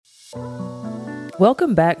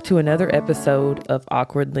Welcome back to another episode of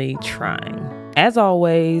Awkwardly Trying. As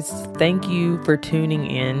always, thank you for tuning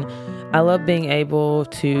in. I love being able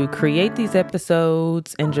to create these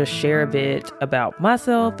episodes and just share a bit about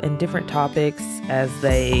myself and different topics as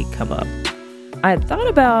they come up. I had thought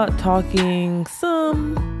about talking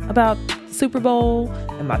some about Super Bowl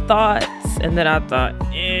and my thoughts, and then I thought,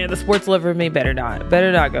 the sports lover in me better not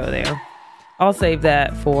go there. I'll save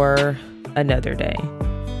that for another day.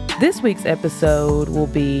 This week's episode will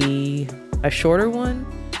be a shorter one,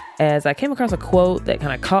 as I came across a quote that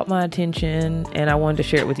kind of caught my attention and I wanted to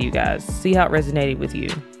share it with you guys, see how it resonated with you.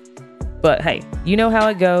 But hey, you know how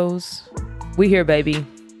it goes. We here, baby.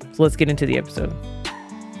 So let's get into the episode.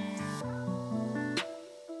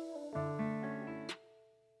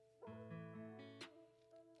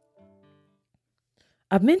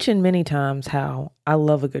 I've mentioned many times how I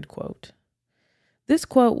love a good quote. This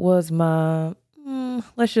quote was my,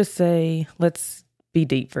 let's be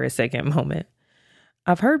deep for a second moment.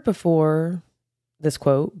 I've heard before this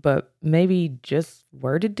quote, but maybe just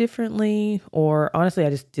worded differently, or honestly, I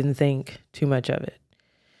just didn't think too much of it.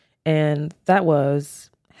 And that was,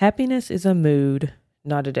 happiness is a mood,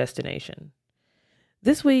 not a destination.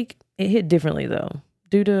 This week, it hit differently though,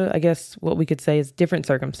 due to, I guess, what we could say is different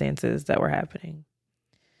circumstances that were happening.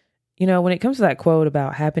 You know, when it comes to that quote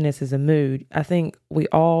about happiness is a mood, I think we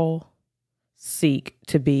all seek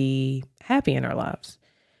to be happy in our lives,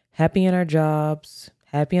 happy in our jobs,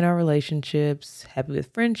 happy in our relationships, happy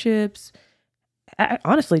with friendships,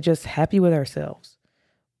 honestly, just happy with ourselves.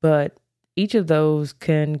 But each of those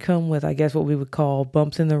can come with, I guess, what we would call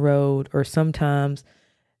bumps in the road, or sometimes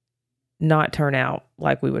not turn out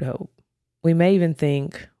like we would hope. We may even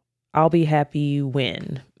think, I'll be happy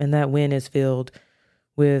when, and that when is filled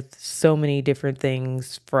with so many different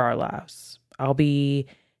things for our lives. I'll be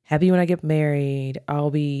happy when I get married.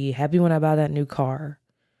 I'll be happy when I buy that new car.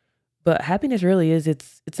 But happiness really is,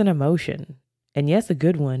 it's an emotion. And yes, a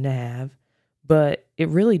good one to have, but it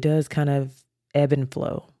really does kind of ebb and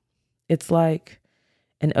flow. It's like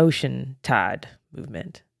an ocean tide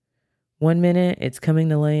movement. One minute it's coming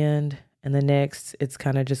to land, and the next it's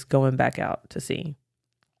kind of just going back out to sea.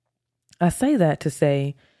 I say that to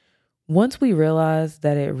say, once we realize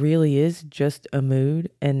that it really is just a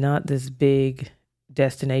mood and not this big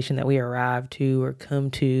destination that we arrive to or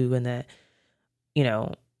come to, and that, you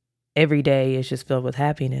know, every day is just filled with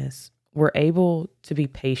happiness, we're able to be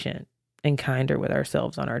patient and kinder with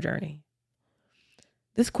ourselves on our journey.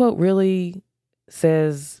 This quote really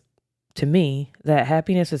says to me that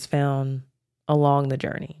happiness is found along the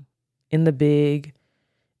journey, in the big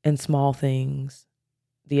and small things,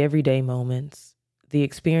 the everyday moments, the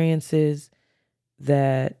experiences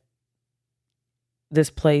that this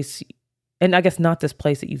place, and I guess not this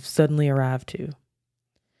place that you've suddenly arrived to.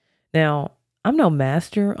 Now, I'm no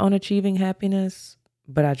master on achieving happiness,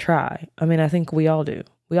 but I try. I think we all do.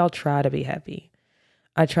 We all try to be happy.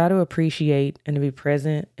 I try to appreciate and to be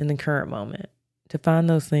present in the current moment, to find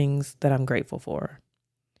those things that I'm grateful for.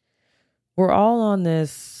 We're all on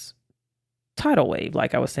this tidal wave,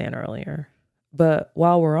 like I was saying earlier, but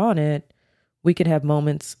while we're on it, we can have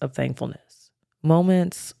moments of thankfulness,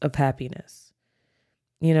 moments of happiness.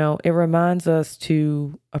 You know, it reminds us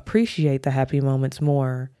to appreciate the happy moments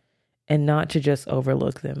more and not to just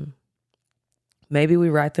overlook them. Maybe we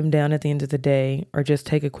write them down at the end of the day, or just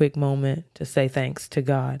take a quick moment to say thanks to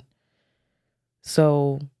God.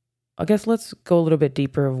 So I guess let's go a little bit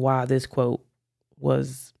deeper of why this quote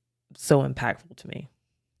was so impactful to me.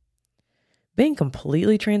 Being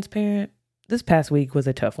completely transparent, this past week was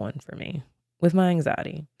a tough one for me with my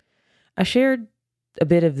anxiety. I shared a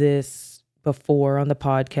bit of this before on the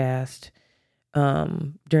podcast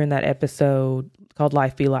during that episode called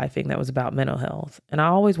Life Be Lifing that was about mental health. And I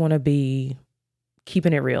always want to be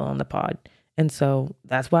keeping it real on the pod. And so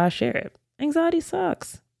that's why I share it. Anxiety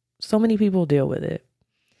sucks. So many people deal with it.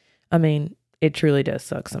 It truly does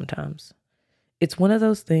suck sometimes. It's one of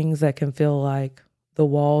those things that can feel like the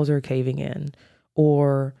walls are caving in,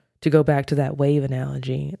 or to go back to that wave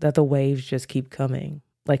analogy, that the waves just keep coming,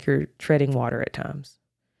 like you're treading water at times.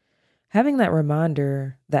 Having that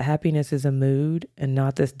reminder that happiness is a mood and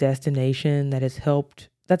not this destination that's helped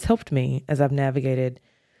me as I've navigated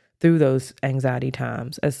through those anxiety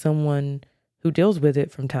times, as someone who deals with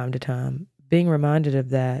it from time to time, being reminded of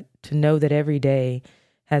that, to know that every day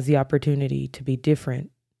has the opportunity to be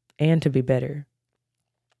different and to be better.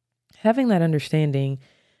 Having that understanding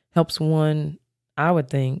helps one, I would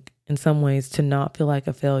think, in some ways, to not feel like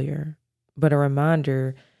a failure, but a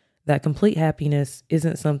reminder that complete happiness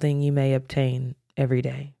isn't something you may obtain every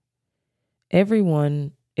day.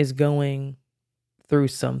 Everyone is going through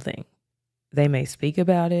something. They may speak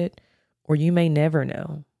about it, or you may never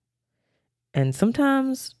know. And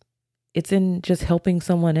sometimes it's in just helping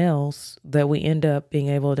someone else that we end up being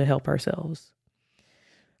able to help ourselves.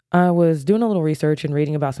 I was doing a little research and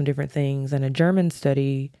reading about some different things, and a German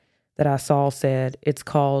study that I saw said it's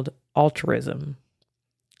called altruism.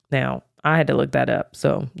 Now, I had to look that up,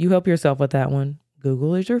 so you help yourself with that one.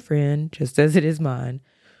 Google is your friend, just as it is mine.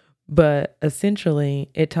 But essentially,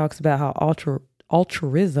 it talks about how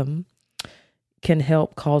altruism can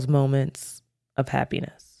help cause moments of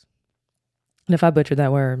happiness. And if I butchered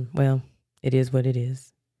that word, well, it is what it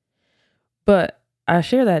is. But I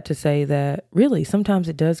share that to say that really sometimes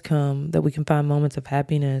it does come that we can find moments of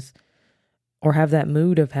happiness or have that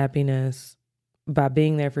mood of happiness by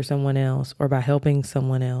being there for someone else or by helping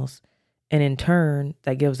someone else. And in turn,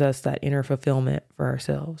 that gives us that inner fulfillment for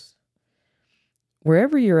ourselves.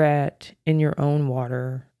 Wherever you're at in your own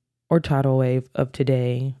water or tidal wave of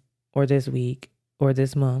today or this week or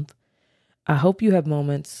this month, I hope you have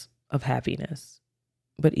moments of happiness,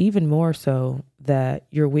 but even more so that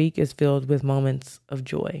your week is filled with moments of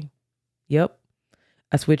joy. Yep,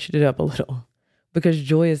 I switched it up a little because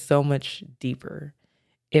joy is so much deeper.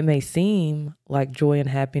 It may seem like joy and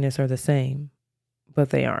happiness are the same,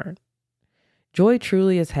 but they aren't. Joy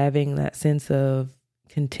truly is having that sense of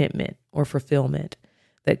contentment or fulfillment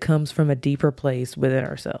that comes from a deeper place within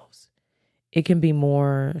ourselves. It can be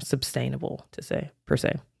more sustainable per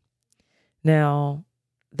se. Now,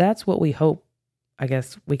 that's what we hope, I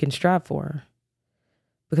guess, we can strive for.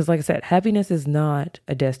 Because like I said, happiness is not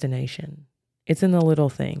a destination. It's in the little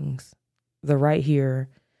things, the right here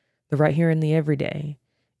in the everyday,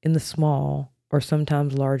 in the small or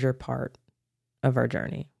sometimes larger part of our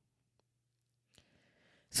journey.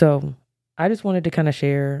 So I just wanted to kind of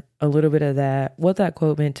share a little bit of that, what that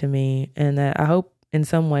quote meant to me, and that I hope in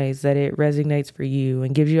some ways that it resonates for you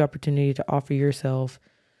and gives you opportunity to offer yourself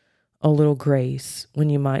a little grace when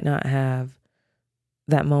you might not have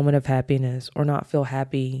that moment of happiness or not feel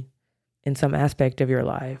happy in some aspect of your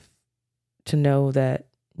life. To know that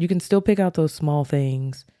you can still pick out those small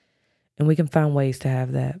things and we can find ways to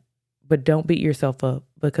have that. But don't beat yourself up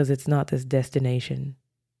because it's not this destination.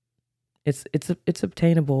 It's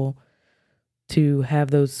obtainable to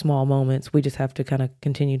have those small moments. We just have to kind of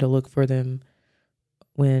continue to look for them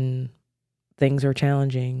when things are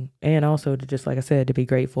challenging, and also to just, like I said, to be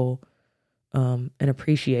grateful and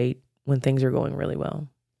appreciate when things are going really well.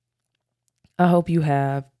 I hope you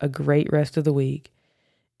have a great rest of the week,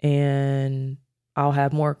 and I'll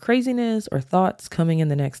have more craziness or thoughts coming in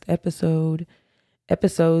the next episode.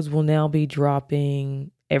 Episodes will now be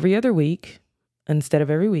dropping every other week instead of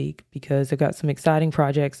every week because I've got some exciting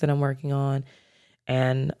projects that I'm working on,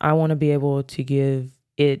 and I want to be able to give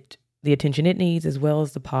it the attention it needs as well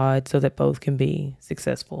as the pod so that both can be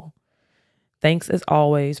successful. Thanks as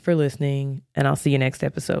always for listening, and I'll see you next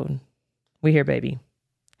episode. We here, baby.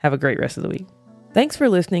 Have a great rest of the week. Thanks for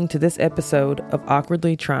listening to this episode of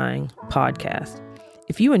Awkwardly Trying Podcast.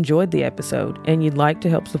 If you enjoyed the episode and you'd like to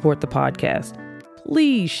help support the podcast,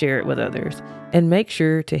 please share it with others and make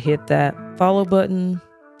sure to hit that follow button,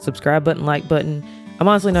 subscribe button, like button. I'm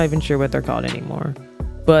honestly not even sure what they're called anymore,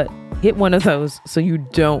 but hit one of those so you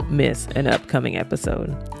don't miss an upcoming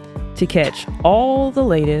episode. To catch all the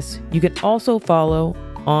latest, you can also follow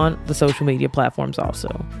on the social media platforms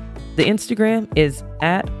also. The Instagram is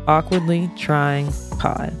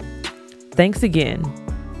 @awkwardlytryingpod. Thanks again.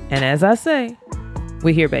 And as I say,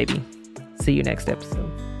 we here, baby. See you next episode.